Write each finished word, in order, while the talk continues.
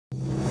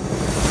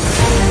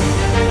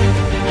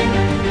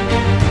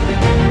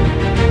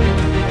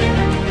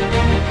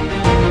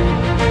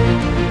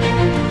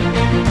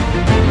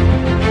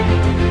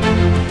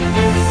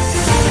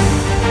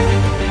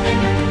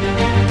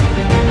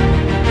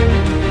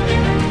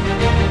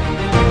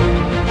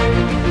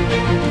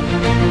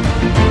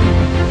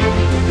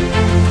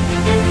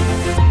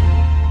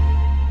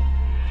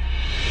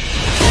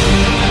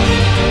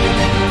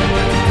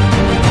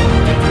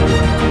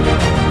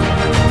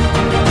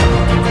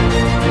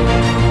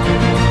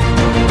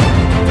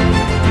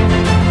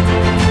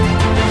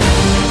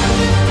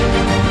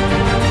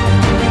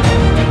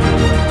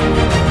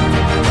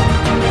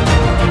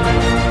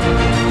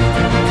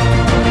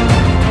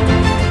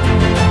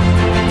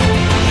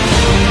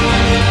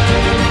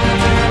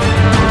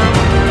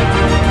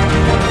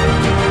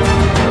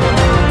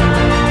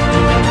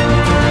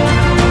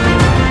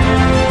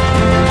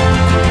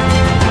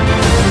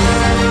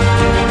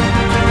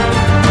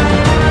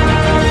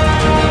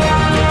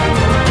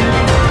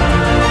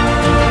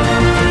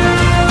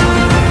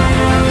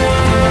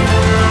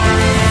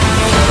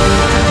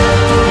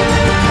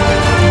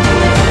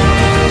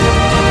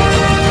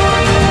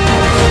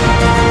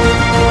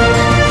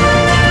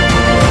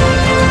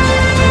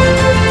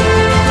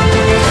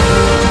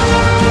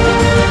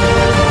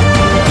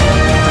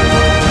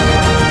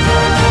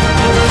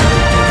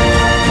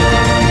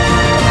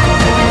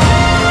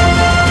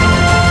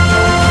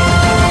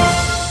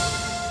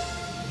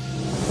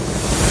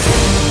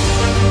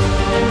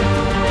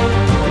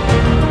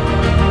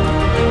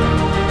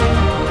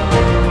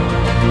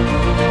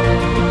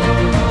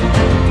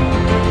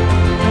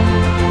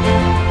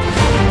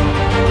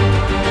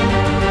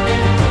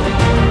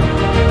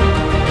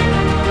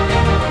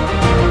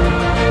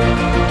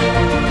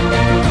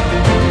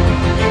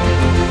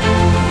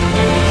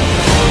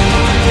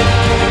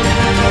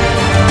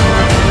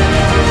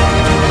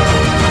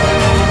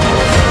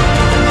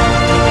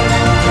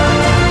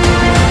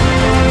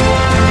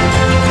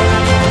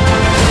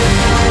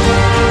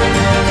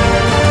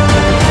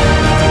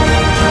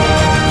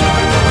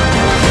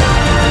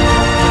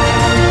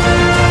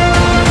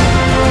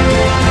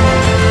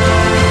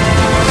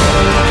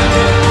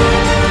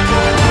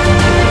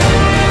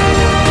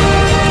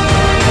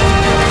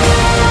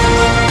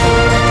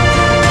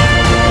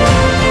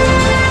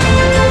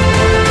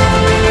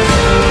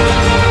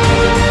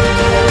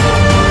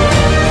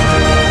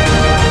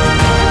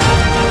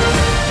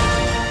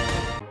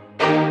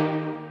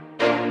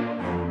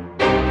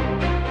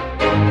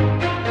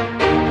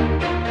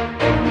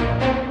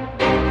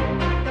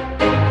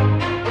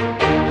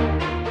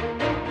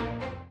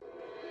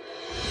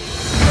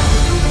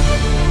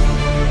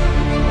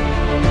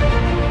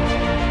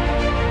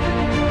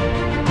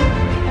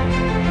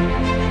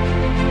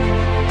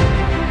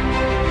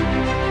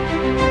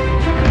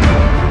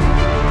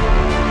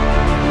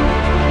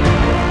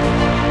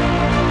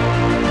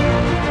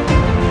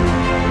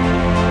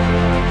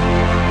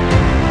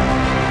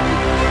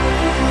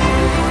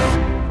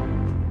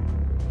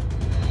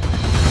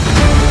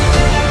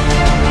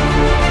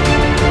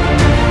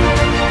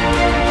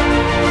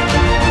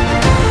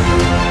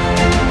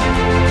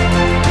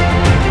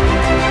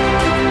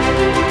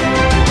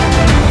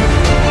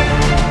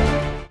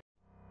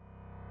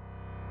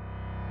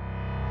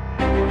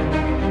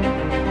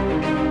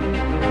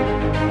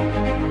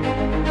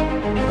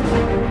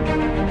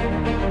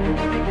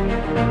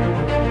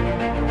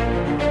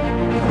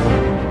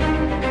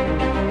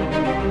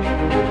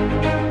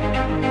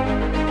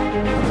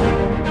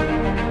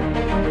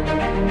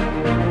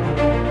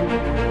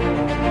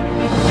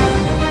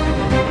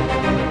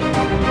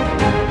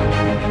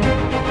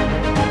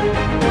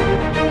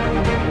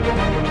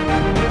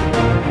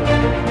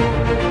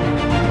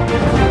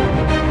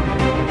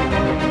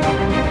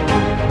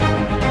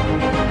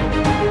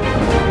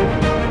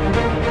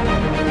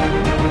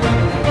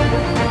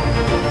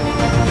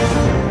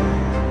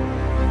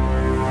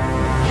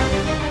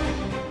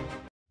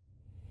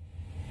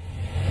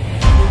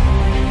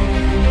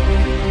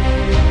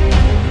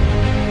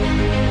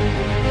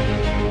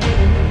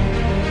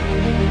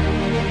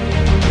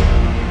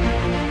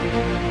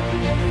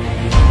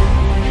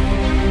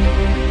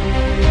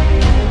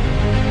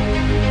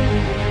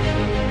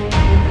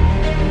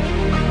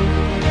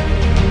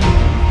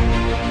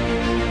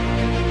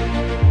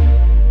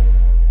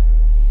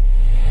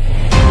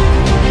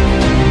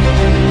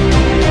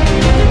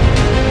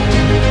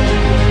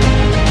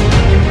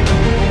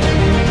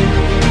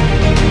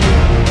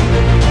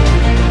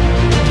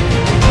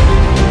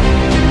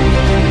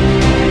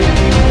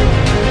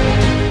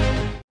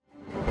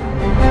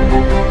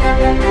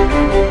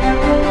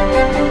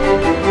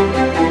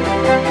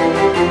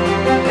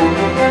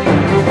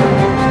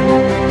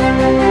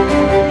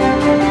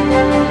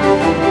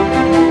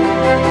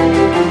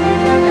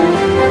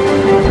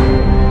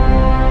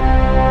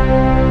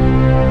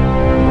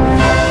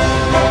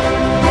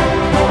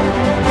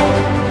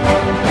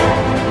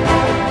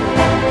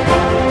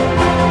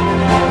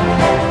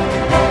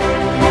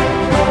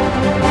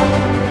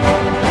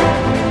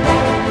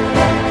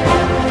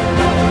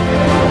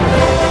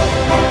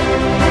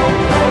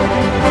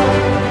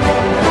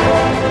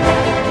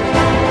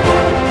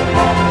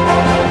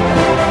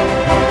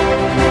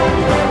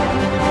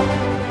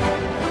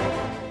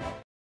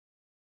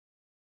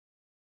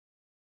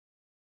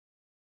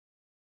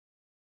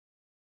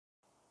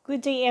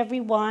Good day,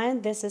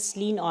 everyone. This is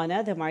Lean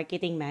Ona, the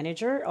marketing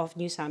manager of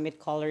New Summit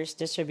Colors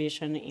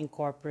Distribution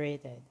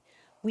Incorporated.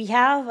 We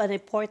have an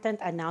important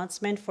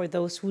announcement for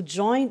those who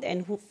joined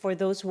and for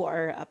those who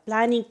are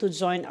planning to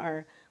join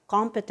our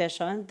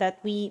competition that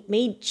we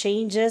made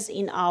changes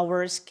in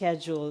our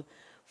schedule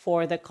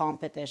for the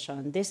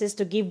competition. This is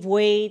to give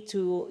way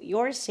to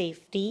your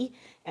safety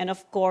and,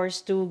 of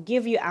course, to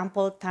give you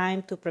ample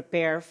time to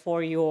prepare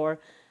for your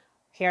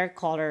hair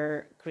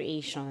color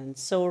creation.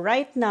 So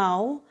right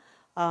now,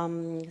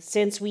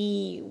 since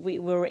we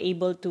were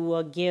able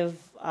to give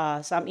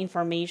some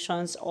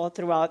informations all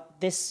throughout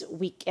this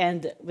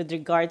weekend with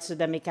regards to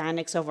the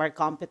mechanics of our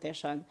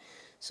competition,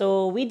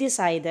 so we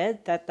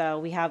decided that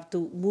we have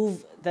to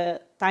move the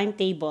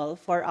timetable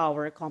for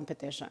our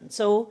competition.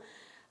 So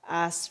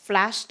as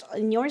flashed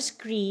on your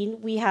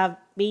screen, we have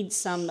made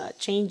some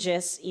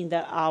changes in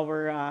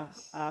our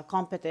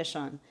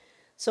competition.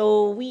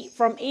 So we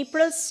from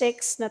April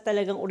 6 na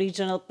talagang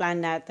original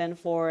plan natin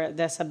for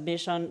the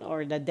submission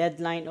or the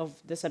deadline of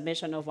the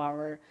submission of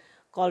our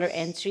color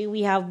entry,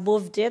 we have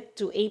moved it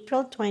to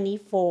April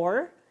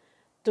 24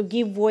 to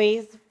give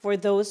way for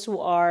those who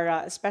are,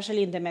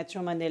 especially in the Metro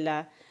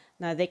Manila,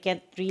 na they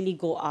can't really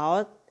go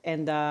out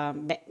and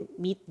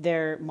meet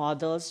their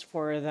models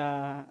for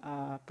the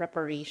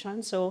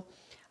preparation. So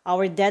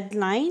our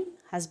deadline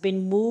has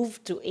been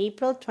moved to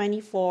April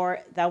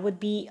 24. That would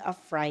be a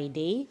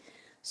Friday.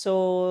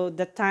 So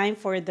the time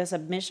for the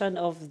submission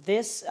of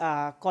this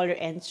color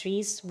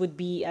entries would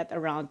be at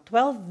around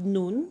 12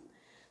 noon.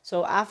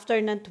 So after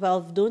ng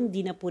 12 noon,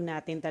 di na po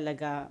natin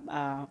talaga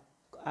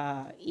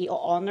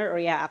i-honor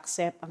or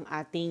i-accept ang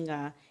ating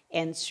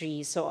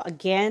entry. So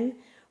again,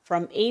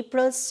 from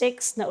April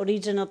 6 na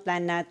original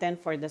plan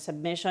natin for the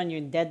submission,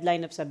 your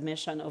deadline of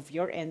submission of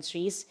your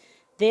entries,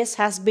 this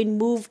has been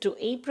moved to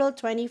April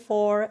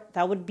 24.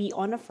 That would be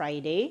on a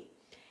Friday.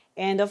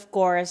 And of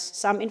course,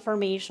 some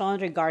information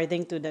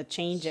regarding to the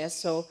changes.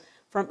 So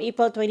from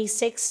April 26,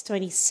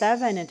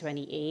 27, and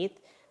 28,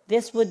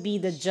 this would be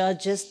the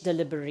judges'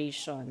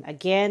 deliberation.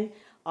 Again,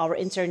 our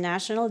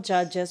international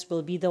judges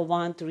will be the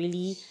one to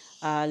really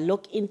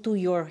look into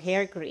your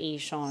hair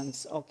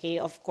creations. Okay,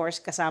 of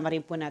course, kasama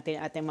rin po natin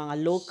ating mga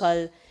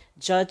local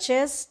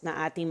judges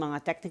na ating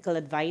mga technical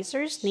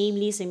advisors,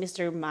 namely si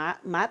Mr.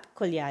 Matt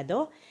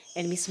Collado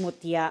and Ms.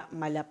 Mutia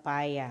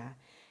Malapaya.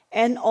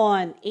 And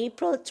on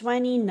April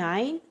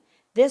 29,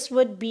 this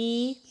would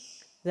be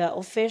the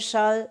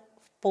official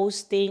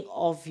posting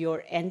of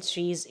your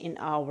entries in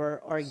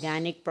our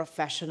Organic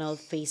Professional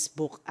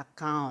Facebook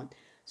account.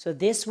 So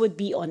this would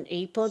be on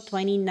April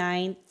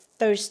 29,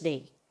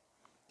 Thursday.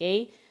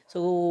 Okay?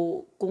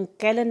 So kung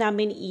kailan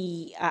namin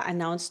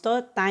i-announce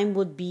to, time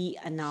would be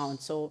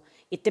announced. So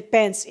it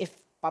depends if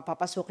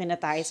papapasukin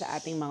na tayo sa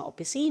ating mga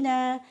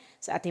opisina,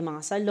 sa ating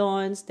mga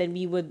salons, then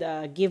we would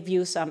give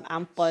you some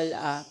ample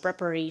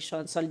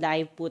preparation. So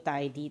live po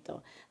tayo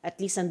dito. At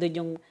least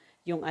nandun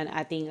yung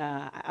ating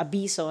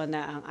abiso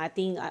na ang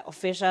ating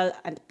official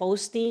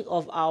posting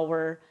of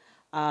our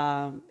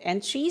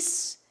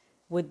entries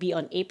would be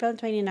on April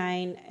 29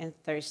 and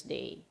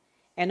Thursday.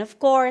 And of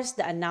course,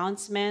 the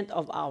announcement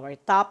of our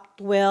top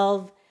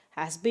 12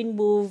 has been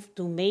moved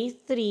to May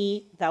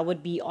 3. That would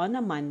be on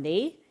a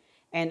Monday.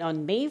 And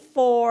on May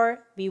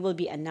 4, we will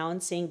be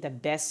announcing the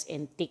Best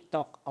in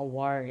TikTok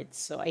Awards.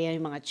 So, ayan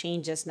yung mga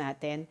changes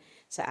natin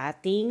sa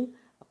ating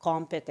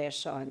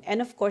competition.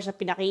 And of course, ang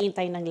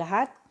pinakihintay ng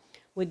lahat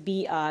would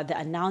be the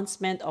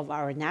announcement of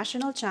our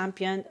national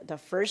champion, the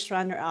first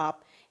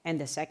runner-up,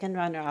 and the second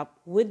runner-up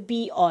would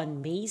be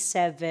on May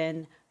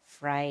 7,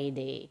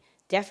 Friday.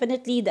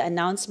 Definitely, the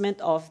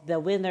announcement of the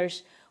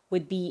winners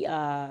would be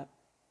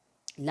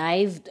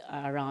live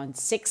around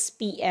 6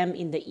 p.m.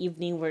 in the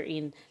evening,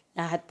 wherein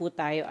lahat po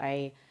tayo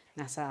ay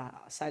nasa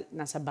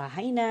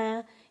bahay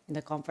na, in the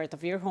comfort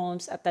of your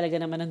homes, at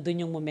talaga naman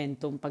nandun yung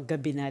momentum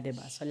paggabi na,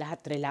 diba? So lahat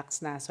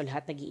relax na, so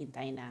lahat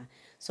nag-iintay na.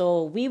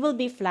 So we will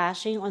be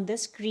flashing on the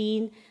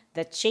screen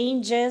the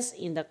changes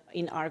in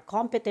our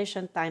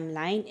competition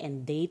timeline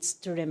and dates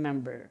to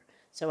remember.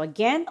 So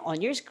again,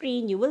 on your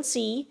screen, you will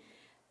see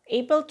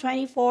April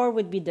 24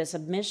 would be the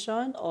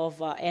submission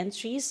of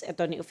entries.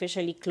 Ito ni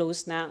officially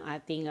closed na ang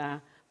ating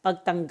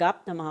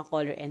pagtanggap ng mga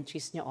color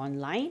entries nyo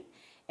online.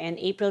 And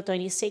April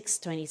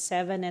 26,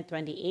 27, and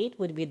 28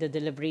 would be the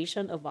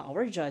deliberation of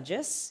our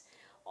judges.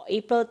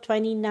 April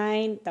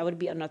 29, that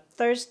would be on a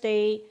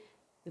Thursday,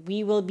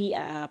 we will be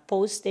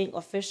posting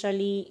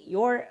officially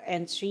your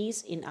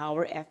entries in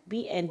our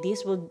FB. And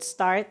this will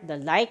start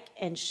the like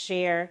and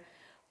share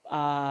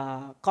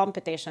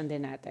competition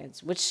din natin,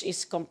 which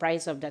is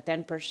comprised of the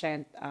 10%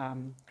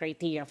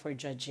 criteria for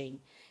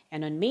judging.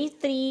 And on May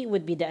 3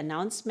 would be the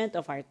announcement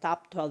of our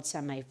top 12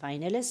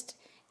 semi-finalists.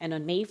 And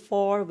on May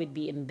 4 would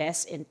be in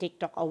Best in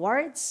TikTok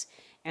Awards.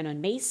 And on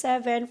May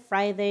 7,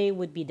 Friday,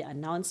 would be the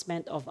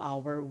announcement of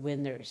our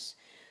winners.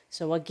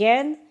 So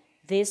again,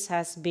 this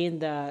has been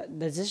the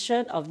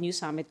decision of New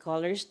Summit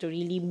Colors to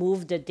really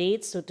move the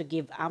dates, so to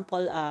give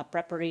ample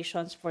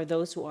preparations for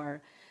those who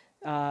are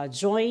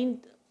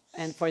joined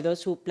and for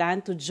those who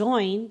plan to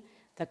join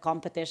the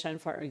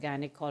competition for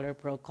Organic Color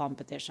Pro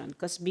competition.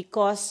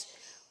 Because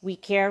we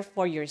care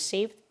for your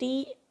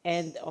safety,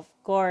 and of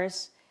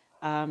course,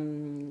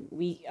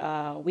 we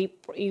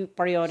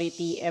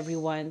priority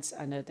everyone's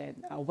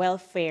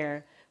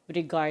welfare with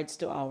regards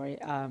to our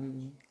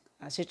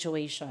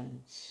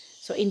situation.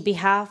 So in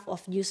behalf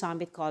of New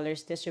Summit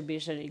Colors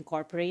Distribution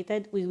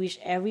Incorporated, we wish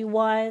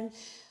everyone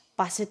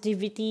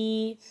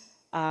positivity,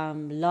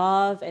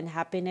 love, and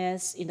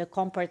happiness in the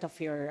comfort of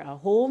your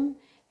home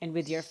and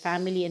with your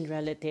family and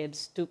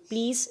relatives, to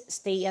please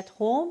stay at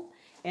home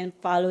and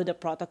follow the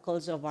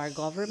protocols of our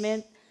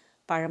government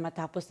para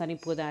matapos na rin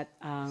po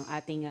ang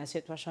ating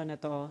sitwasyon na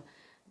to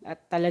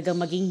at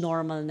talagang maging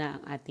normal na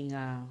ang ating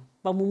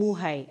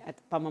pamumuhay at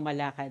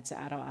pamamalakad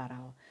sa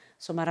araw-araw.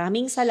 So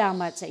maraming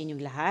salamat sa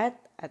inyong lahat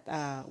at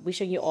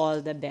wishing you all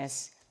the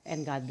best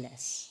and God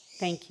bless.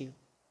 Thank you.